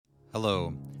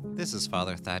Hello, this is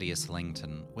Father Thaddeus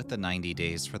Langton with the 90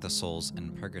 Days for the Souls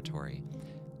in Purgatory.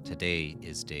 Today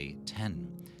is day 10.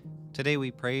 Today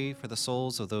we pray for the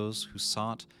souls of those who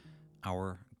sought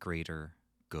our greater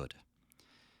good.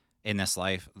 In this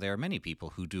life, there are many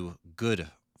people who do good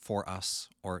for us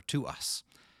or to us.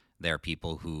 There are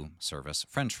people who serve us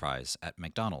French fries at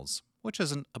McDonald's, which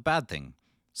isn't a bad thing.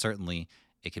 Certainly,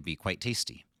 it can be quite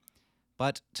tasty.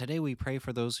 But today we pray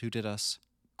for those who did us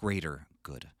greater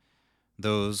good.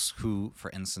 Those who,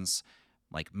 for instance,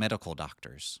 like medical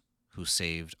doctors, who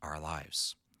saved our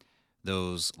lives.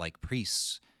 Those like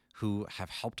priests who have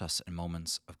helped us in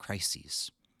moments of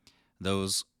crises.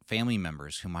 Those family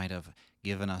members who might have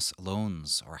given us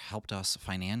loans or helped us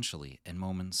financially in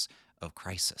moments of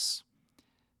crisis.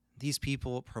 These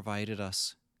people provided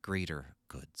us greater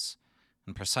goods.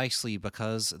 And precisely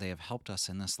because they have helped us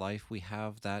in this life, we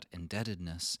have that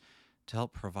indebtedness to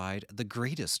help provide the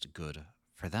greatest good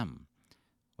for them,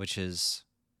 which is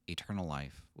eternal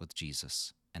life with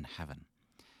Jesus in heaven.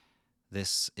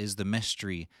 This is the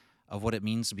mystery of what it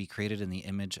means to be created in the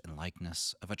image and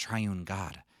likeness of a triune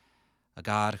God, a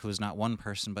God who is not one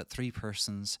person but three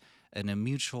persons in a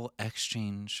mutual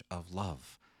exchange of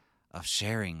love, of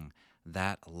sharing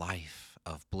that life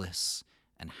of bliss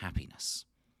and happiness.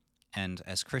 And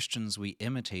as Christians, we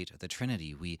imitate the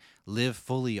Trinity. We live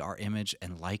fully our image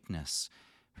and likeness,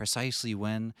 precisely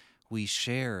when we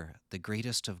share the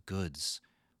greatest of goods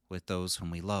with those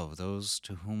whom we love, those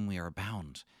to whom we are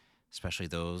bound, especially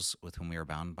those with whom we are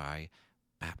bound by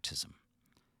baptism.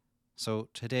 So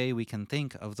today we can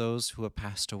think of those who have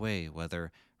passed away,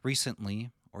 whether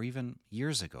recently or even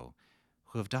years ago,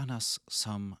 who have done us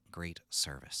some great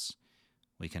service.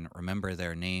 We can remember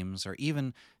their names or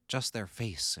even just their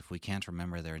face if we can't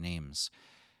remember their names,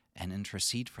 and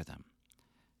intercede for them.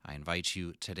 I invite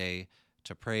you today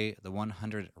to pray the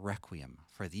 100 Requiem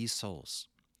for these souls,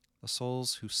 the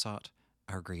souls who sought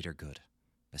our greater good,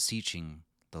 beseeching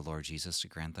the Lord Jesus to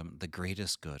grant them the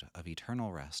greatest good of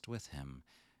eternal rest with him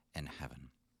in heaven.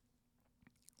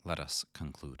 Let us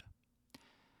conclude.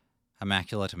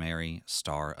 Immaculate Mary,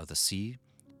 Star of the Sea,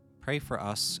 pray for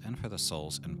us and for the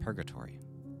souls in purgatory.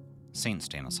 Saint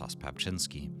Stanislaus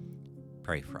Papczynski,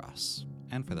 pray for us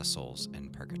and for the souls in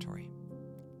purgatory.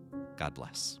 God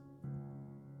bless.